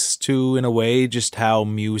speaks to, in a way, just how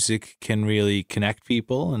music can really connect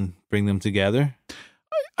people and bring them together?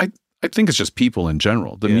 I think it's just people in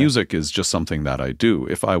general. The Yeah. music is just something that I do.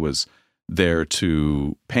 If I was there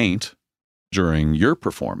to paint during your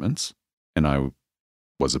performance and I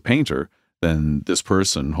was a painter, then this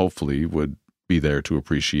person hopefully would be there to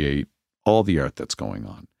appreciate all the art that's going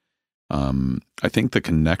on. I think the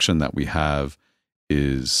connection that we have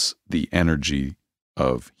is the energy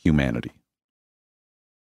of humanity.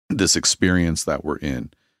 This experience that we're in,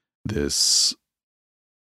 this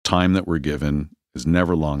time that we're given is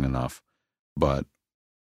never long enough, but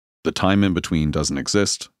the time in between doesn't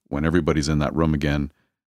exist. When everybody's in that room again,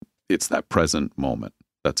 it's that present moment.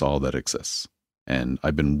 That's all that exists. And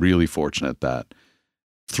I've been really fortunate that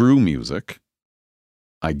through music,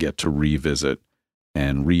 I get to revisit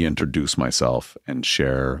and reintroduce myself and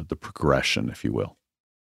share the progression, if you will.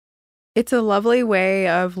 It's a lovely way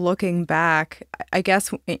of looking back. I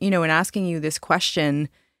guess, in asking you this question,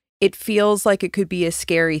 it feels like it could be a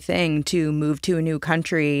scary thing to move to a new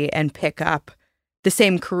country and pick up the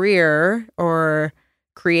same career or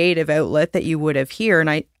creative outlet that you would have here. And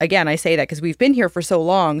I say that because we've been here for so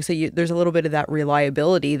long. So there's a little bit of that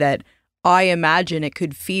reliability that I imagine it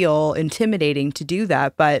could feel intimidating to do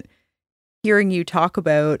that. But hearing you talk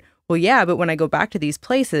about, well, yeah, but when I go back to these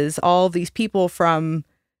places, all these people from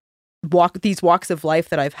these walks of life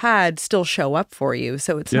that I've had still show up for you.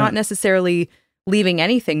 So it's not necessarily leaving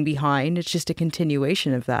anything behind. It's just a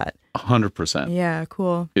continuation of that. 100%. Yeah,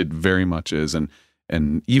 cool. It very much is. And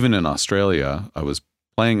even in Australia, I was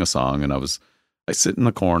playing a song and I sit in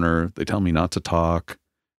the corner. They tell me not to talk,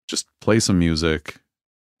 just play some music.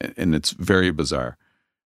 And it's very bizarre,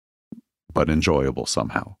 but enjoyable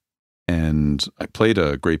somehow. And I played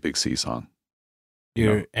a Great Big Sea song.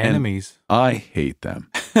 Your enemies. I hate them.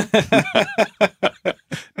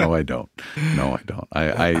 No, I don't.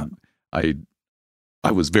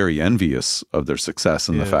 I was very envious of their success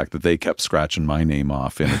and the fact that they kept scratching my name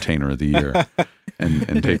off Entertainer of the Year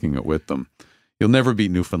and taking it with them. You'll never beat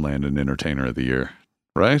Newfoundland in Entertainer of the Year,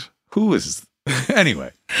 right? Who is...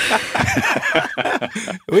 Anyway.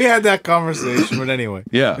 We had that conversation, but anyway.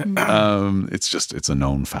 Yeah. It's a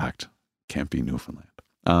known fact. Can't be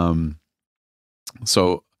Newfoundland.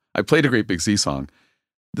 So I played a Great Big Sea song.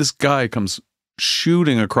 This guy comes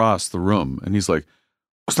shooting across the room and he's like,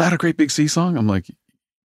 "Was that a Great Big Sea song?" I'm like,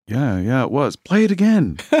 yeah, it was. Play it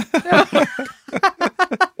again.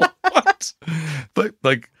 What?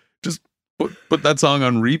 Like just put that song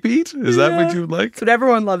on repeat? Is that what you would like? That's what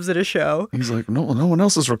everyone loves at a show. He's like, no one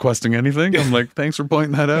else is requesting anything. I'm like, thanks for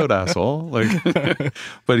pointing that out, asshole. Like,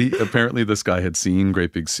 but apparently this guy had seen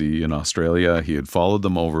Great Big Sea in Australia. He had followed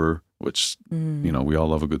them over, which, we all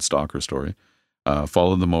love a good stalker story.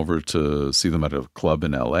 Followed them over to see them at a club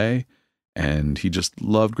in LA. And he just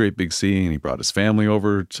loved Great Big Sea. And he brought his family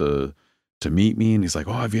over to meet me. And he's like,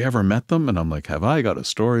 "Oh, have you ever met them?" And I'm like, "Have I got a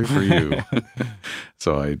story for you?"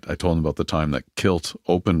 So I told him about the time that Kilt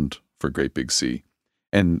opened for Great Big Sea.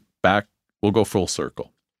 And we'll go full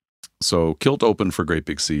circle. So Kilt opened for Great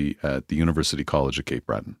Big Sea at the University College of Cape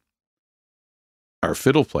Breton. Our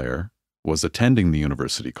fiddle player was attending the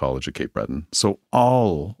University College of Cape Breton. So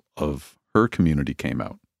all of her community came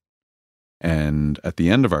out. And at the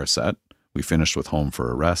end of our set, we finished with Home for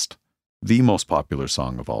a Rest, the most popular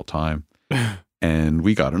song of all time. And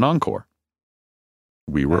we got an encore.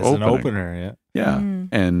 We were opening. An opener, yeah.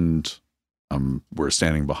 And we're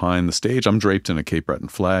standing behind the stage. I'm draped in a Cape Breton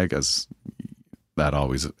flag, as that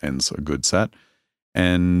always ends a good set.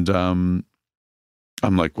 And I'm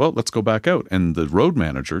like, well, let's go back out. And the road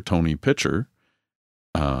manager, Tony Pitcher,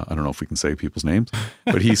 I don't know if we can say people's names,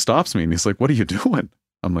 but he stops me and he's like, "What are you doing?"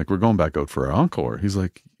 I'm like, "We're going back out for our encore." He's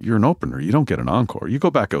like, "You're an opener. You don't get an encore. You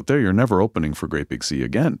go back out there. You're never opening for Great Big Sea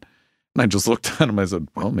again." And I just looked at him. I said,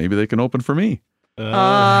 "Well, maybe they can open for me."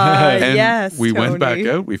 And yes, we Tony. went back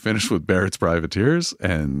out. We finished with Barrett's Privateers,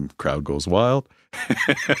 and crowd goes wild.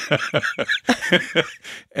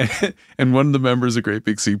 and one of the members of Great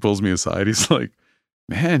Big Sea pulls me aside. He's like,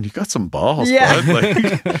 "Man, you got some balls, bud.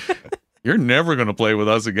 Like, you're never going to play with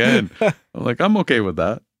us again." I'm like, "I'm okay with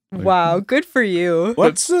that." Like, wow, good for you.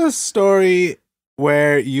 What's the story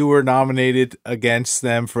where you were nominated against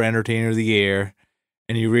them for Entertainer of the Year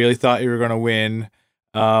and you really thought you were going to win,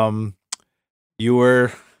 You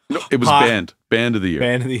were No, it was high- band of the year.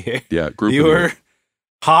 band of the year. Yeah, group You of the were year.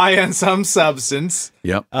 high on some substance.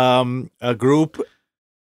 Yep. A group,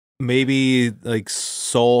 maybe like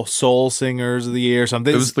soul singers of the year or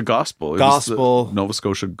something. It was the gospel. It Gospel. was the Nova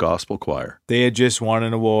Scotia Gospel Choir. They had just won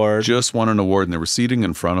an award. Just won an award, and they were seating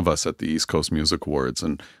in front of us at the East Coast Music Awards,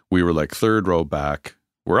 and we were like third row back,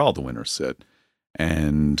 where all the winners sit.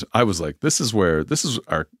 And I was like, this is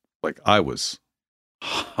our, like, I was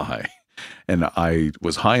high, and I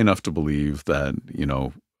was high enough to believe that, you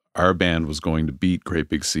know, our band was going to beat Great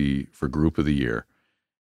Big Sea for Group of the Year.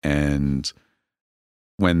 And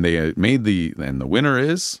when they made and the winner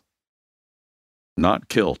is not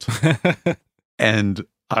Kilt. And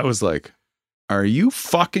I was like, are you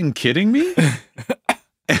fucking kidding me?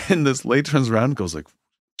 And this lady turns around and goes like,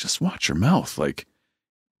 just watch your mouth. Like,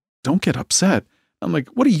 don't get upset. I'm like,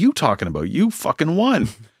 what are you talking about? You fucking won.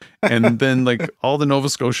 And then like all the Nova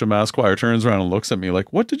Scotia Mass Choir turns around and looks at me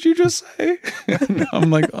like, what did you just say? And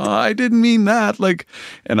I'm like, oh, I didn't mean that. Like,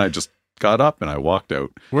 and I just got up and I walked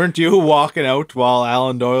out. Weren't you walking out while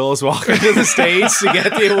Alan Doyle was walking to the stage to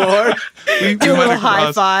get the award? Do a little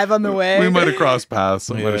high five on the way. We might have crossed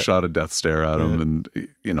paths. I might Yeah. have shot a death stare at him. And,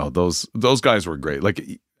 you know, those guys were great.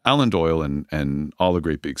 Like Alan Doyle and all the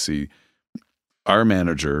Great Big Sea. Our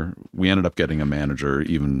manager, we ended up getting a manager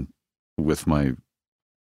even with my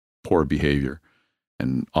poor behavior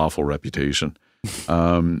and awful reputation.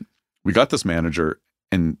 We got this manager,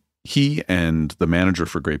 and he and the manager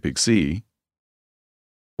for Great Big Sea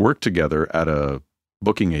worked together at a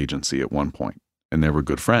booking agency at one point, and they were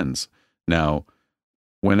good friends. Now,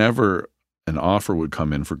 whenever an offer would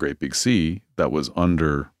come in for Great Big Sea that was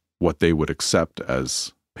under what they would accept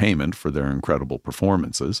as payment for their incredible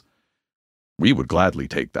performances, we would gladly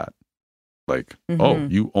take that. Like, oh,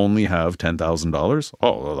 you only have $10,000?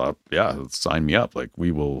 Oh, well, yeah, sign me up. Like,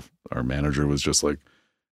 our manager was just like,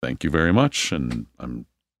 thank you very much. And I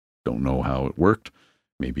don't know how it worked.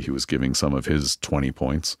 Maybe he was giving some of his 20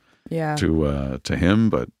 points to him,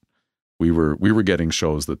 but we were getting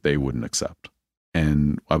shows that they wouldn't accept.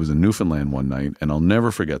 And I was in Newfoundland one night, and I'll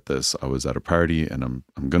never forget this. I was at a party, and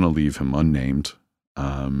I'm going to leave him unnamed.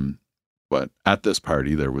 But at this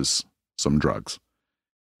party, there was some drugs.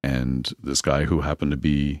 And this guy who happened to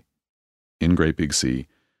be in Great Big Sea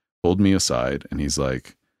pulled me aside, and he's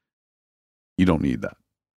like, you don't need that.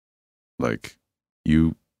 Like,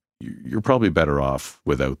 you're probably better off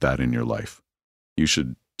without that in your life. You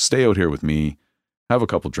should stay out here with me, have a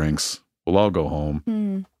couple drinks. We'll all go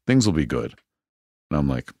home. Things will be good. And I'm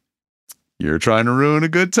like, you're trying to ruin a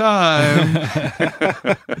good time.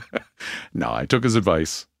 No, I took his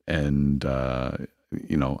advice, and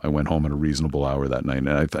you know, I went home at a reasonable hour that night. And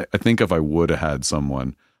I think if I would have had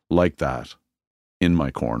someone like that in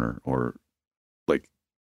my corner, or like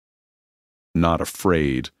not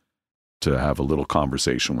afraid to have a little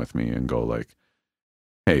conversation with me and go like,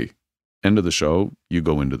 hey, end of the show, you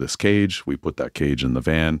go into this cage, we put that cage in the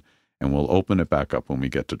van, and we'll open it back up when we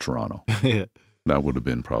get to Toronto. Yeah. That would have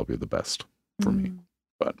been probably the best for me.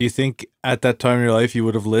 But Do you think at that time in your life you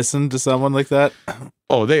would have listened to someone like that?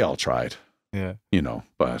 oh, they all tried. Yeah. You know,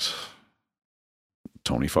 but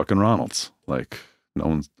Tony fucking Ronalds, like,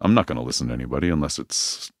 I'm not going to listen to anybody unless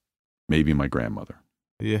it's maybe my grandmother.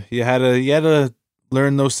 Yeah. You had to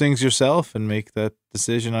learn those things yourself and make that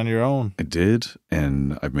decision on your own. I did,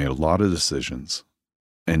 and I've made a lot of decisions.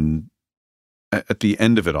 And at the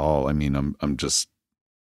end of it all, I mean, I'm just,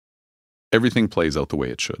 everything plays out the way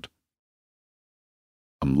it should.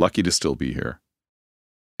 I'm lucky to still be here.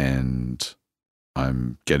 And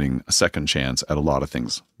I'm getting a second chance at a lot of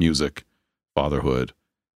things. Music, fatherhood,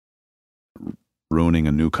 ruining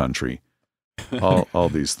a new country. All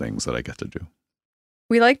these things that I get to do.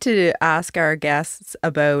 We like to ask our guests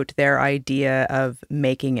about their idea of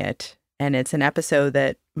making it. And it's an episode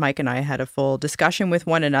that Mike and I had a full discussion with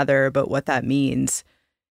one another about what that means.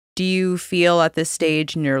 Do you feel at this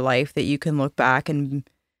stage in your life that you can look back and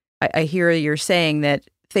I hear you're saying that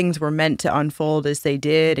things were meant to unfold as they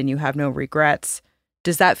did and you have no regrets.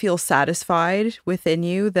 Does that feel satisfied within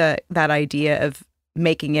you, that idea of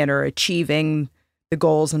making it or achieving the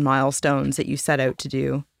goals and milestones that you set out to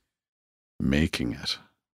do? Making it.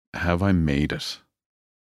 Have I made it?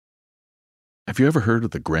 Have you ever heard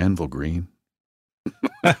of the Granville Green?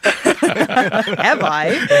 Have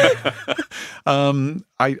I?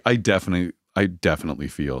 I definitely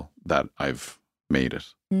feel that I've made it.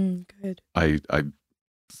 Good. I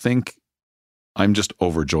think I'm just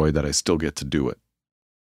overjoyed that I still get to do it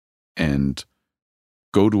and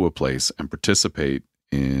go to a place and participate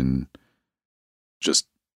in just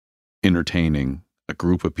entertaining a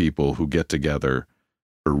group of people who get together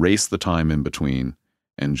erase the time in between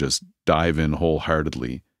and just dive in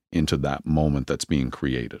wholeheartedly into that moment that's being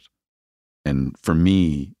created. And for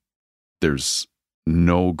me, there's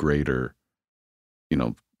no greater,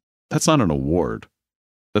 that's not an award.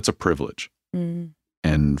 That's a privilege. Mm.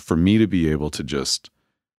 And for me to be able to just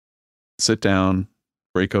sit down,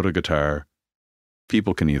 break out a guitar,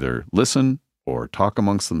 people can either listen or talk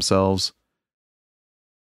amongst themselves.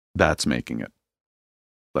 That's making it.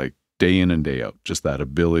 Like day in and day out, just that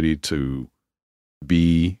ability to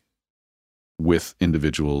be with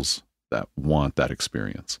individuals that want that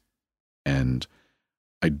experience. And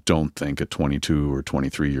I don't think at 22 or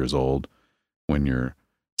 23 years old, when you're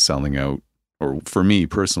selling out, or for me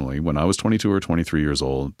personally, when I was 22 or 23 years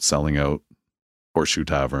old, selling out Horseshoe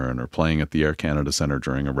Tavern or playing at the Air Canada Centre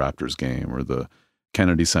during a Raptors game or the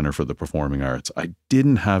Kennedy Centre for the Performing Arts, I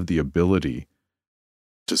didn't have the ability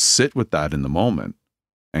to sit with that in the moment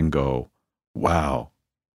and go, wow,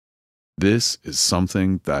 this is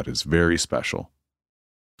something that is very special,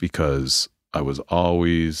 because I was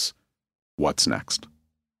always, what's next?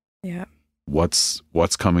 Yeah. What's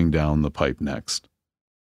coming down the pipe next?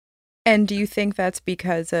 And do you think that's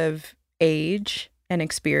because of age and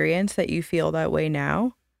experience that you feel that way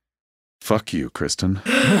now? Fuck you, Kristen.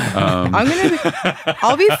 I'll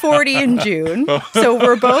be 40 in June, so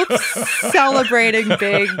we're both celebrating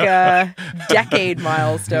big decade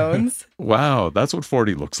milestones. Wow, that's what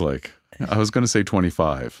 40 looks like. I was going to say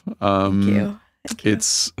 25. Thank you.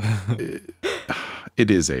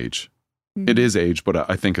 It is age. It is age, but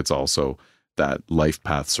I think it's also that life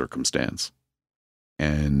path circumstance.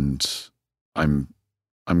 And I'm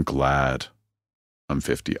glad I'm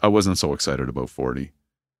 50. I wasn't so excited about 40,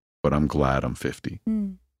 but I'm glad I'm 50.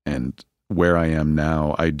 Mm. And where I am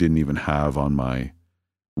now, I didn't even have on my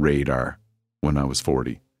radar when I was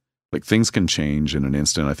 40. Like, things can change in an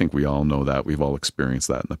instant. I think we all know that. We've all experienced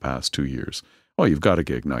that in the past 2 years. Oh, you've got a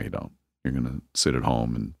gig. No, you don't. You're going to sit at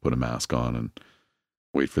home and put a mask on and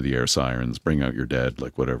wait for the air sirens, bring out your dead,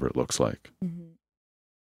 like whatever it looks like. Mm-hmm.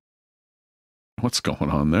 What's going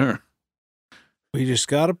on there? We just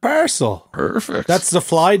got a parcel. Perfect. That's the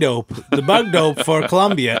fly dope, the bug dope for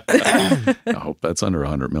Colombia. I hope that's under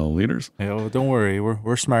 100 milliliters. Oh, don't worry,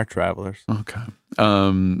 we're smart travelers. Okay.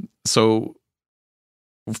 So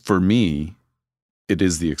for me, it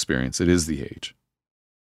is the experience. It is the age.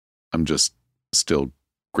 I'm just still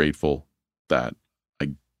grateful that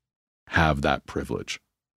I have that privilege,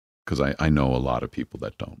 because I know a lot of people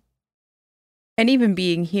that don't. And even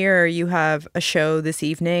being here, you have a show this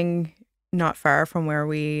evening not far from where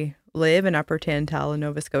we live in Upper Tantall in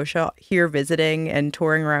Nova Scotia, here visiting and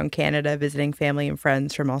touring around Canada, visiting family and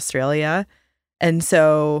friends from Australia. And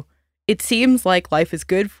so it seems like life is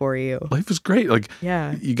good for you. Life is great. Like,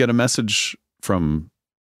 yeah, you get a message from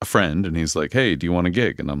a friend and he's like, hey, do you want a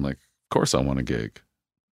gig? And I'm like, of course I want a gig.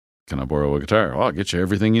 Can I borrow a guitar? Oh, I'll get you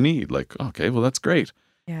everything you need. Like, okay, well, that's great.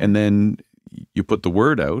 yeah. And then you put the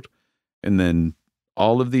word out, and then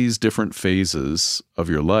all of these different phases of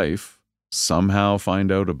your life somehow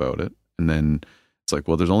find out about it. And then it's like,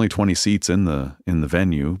 well, there's only 20 seats in the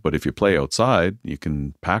venue, but if you play outside, you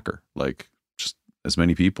can pack her. Like, just as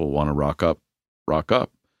many people want to rock up.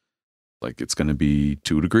 Like, it's going to be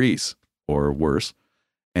 2 degrees or worse.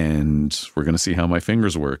 And we're going to see how my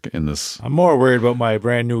fingers work in this. I'm more worried about my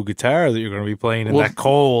brand new guitar that you're going to be playing in that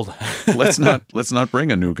cold. let's not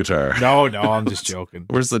bring a new guitar. No, I'm just joking.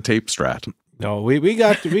 Where's the tape strat? No, we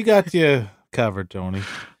got you covered, Tony.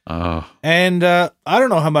 Oh. And I don't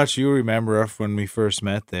know how much you remember when we first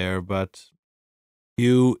met there, but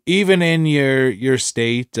you, even in your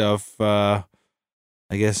state of I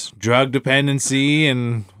guess drug dependency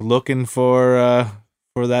and looking for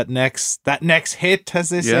that next hit, as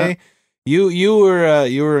they say, you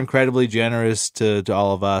were incredibly generous to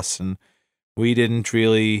all of us, and we didn't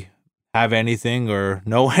really have anything or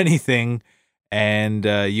know anything, and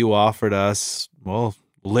you offered us, well,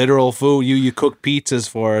 literal food. You cook pizzas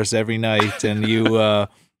for us every night, and you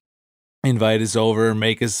invite us over and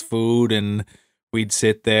make us food, and we'd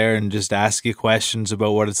sit there and just ask you questions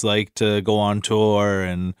about what it's like to go on tour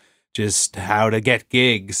and just how to get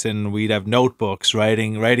gigs, and we'd have notebooks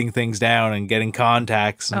writing things down and getting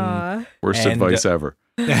contacts. And, worst advice ever.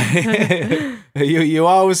 You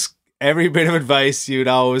always, every bit of advice you'd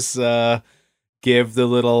always give the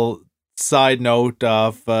little side note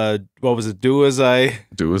of what was it? Do as I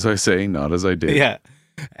say, not as I did. Yeah,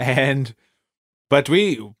 but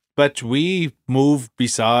we moved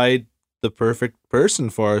beside the perfect person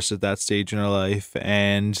for us at that stage in our life,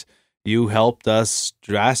 and you helped us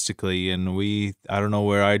drastically, and I don't know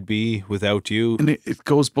where I'd be without you. And it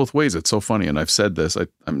goes both ways. It's so funny, and I've said this.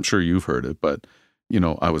 I'm sure you've heard it, but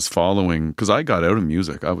I was following, because I got out of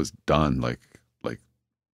music. I was done. Like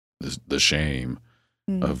the shame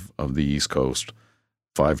of the East Coast,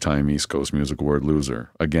 5-time East Coast Music Award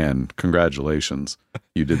loser. Again, congratulations.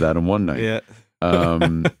 You did that in one night. Yeah.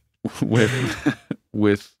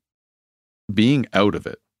 With being out of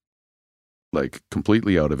it, like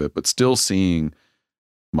completely out of it, but still seeing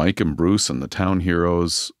Mike and Bruce and the Town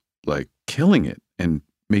Heroes like killing it and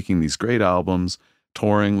making these great albums,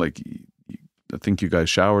 touring. Like, I think you guys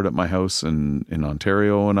showered at my house in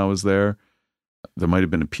Ontario when I was there. There might have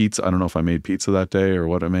been a pizza. I don't know if I made pizza that day or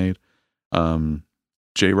what I made.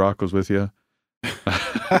 J-Rock was with you.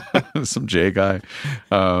 Some J guy.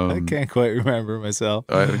 I can't quite remember myself.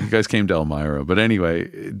 You guys came to Elmira. But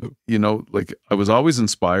anyway, like I was always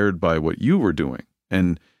inspired by what you were doing.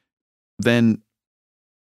 And then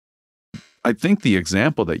I think the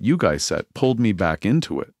example that you guys set pulled me back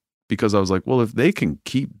into it, because I was like, well, if they can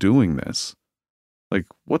keep doing this, like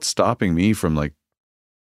what's stopping me from like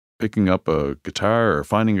picking up a guitar or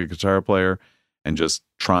finding a guitar player and just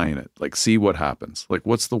trying it, like see what happens. Like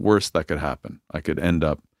what's the worst that could happen? I could end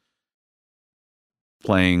up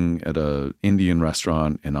playing at a Indian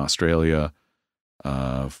restaurant in Australia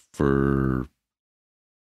for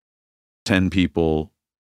 10 people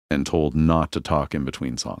and told not to talk in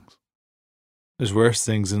between songs. There's worse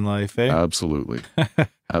things in life, eh? Absolutely.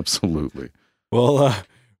 Absolutely. Well,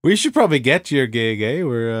 we should probably get to your gig, eh?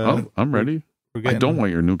 I'm ready. I don't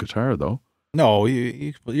want your new guitar, though. No,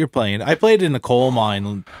 you're playing. I played in a coal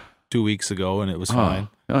mine 2 weeks ago, and it was fine.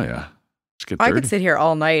 Oh, yeah. Just get dirty. I could sit here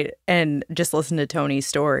all night and just listen to Tony's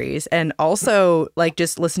stories, and also like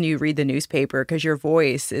just listen to you read the newspaper, because your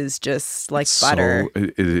voice is just like butter.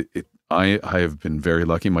 I have been very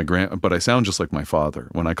lucky. But I sound just like my father.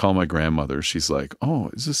 When I call my grandmother, she's like, "Oh,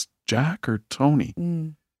 is this Jack or Tony?"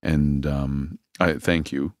 And I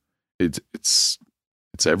thank you. It's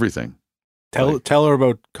everything. Tell her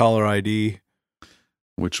about caller ID.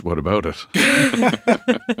 What about it?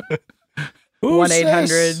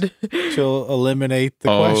 1-800. She'll eliminate the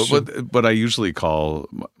question. But I usually call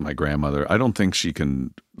my grandmother. I don't think she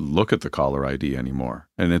can look at the caller ID anymore.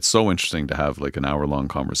 And it's so interesting to have like an hour-long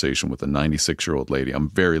conversation with a 96-year-old lady. I'm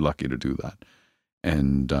very lucky to do that.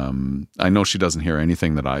 And I know she doesn't hear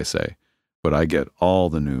anything that I say, but I get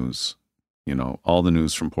all the news, all the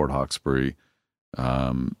news from Port Hawkesbury,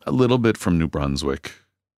 a little bit from New Brunswick,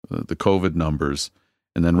 the COVID numbers,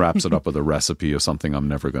 and then wraps it up with a recipe of something I'm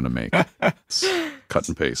never going to make. It's cut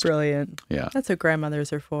and paste. Brilliant. Yeah. That's what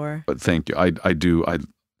grandmothers are for. But thank you. I've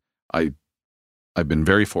been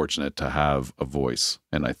very fortunate to have a voice,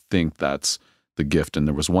 and I think that's the gift. And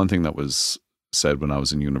there was one thing that was said when I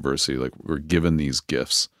was in university, like we're given these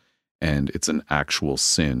gifts, and it's an actual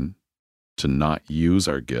sin to not use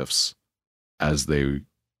our gifts as they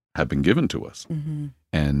have been given to us. Mm-hmm.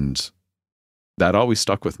 And that always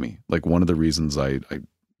stuck with me. Like one of the reasons I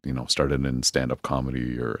started in stand-up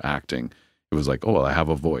comedy or acting, it was like, oh, well, I have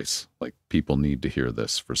a voice. Like people need to hear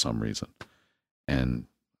this for some reason. And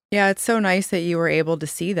yeah, it's so nice that you were able to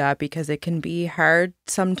see that, because it can be hard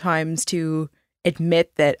sometimes to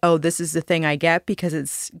admit that, oh, this is the thing I get, because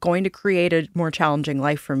it's going to create a more challenging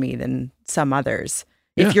life for me than some others.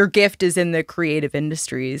 Yeah. If your gift is in the creative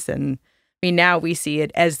industries, and I mean, now we see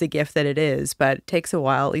it as the gift that it is, but it takes a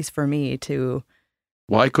while, at least for me, to...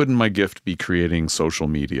 Why couldn't my gift be creating social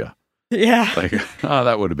media? Yeah. Like,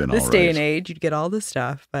 that would have been all right. This day and age, you'd get all this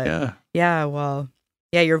stuff. But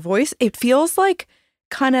your voice, it feels like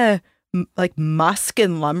kind of like musk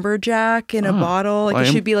and lumberjack in a bottle. Like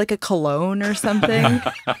it should be like a cologne or something.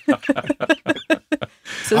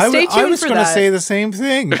 So stay tuned for that. I was going to say the same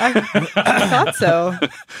thing. I thought so.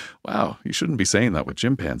 Wow, you shouldn't be saying that with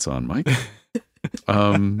gym pants on, Mike.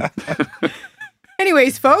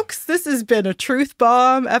 Anyways, folks, this has been a Truth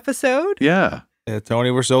Bomb episode. Yeah.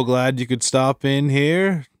 Tony, we're so glad you could stop in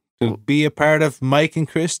here to be a part of Mike and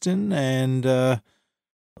Kristen, and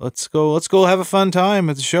let's go have a fun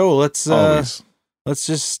time at the show. Let's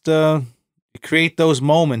just create those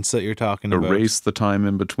moments that you're talking about. Erase the time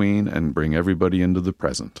in between and bring everybody into the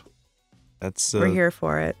present. We're here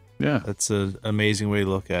for it. Yeah. That's an amazing way to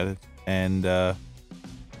look at it. And we're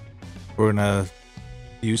going to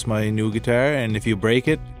use my new guitar, and if you break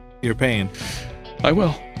it, you're paying. I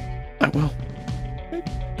will.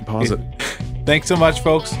 Deposit. Thanks so much,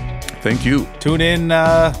 folks. Thank you. Tune in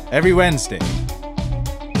every Wednesday.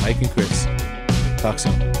 Mike and Chris. Talk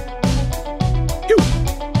soon.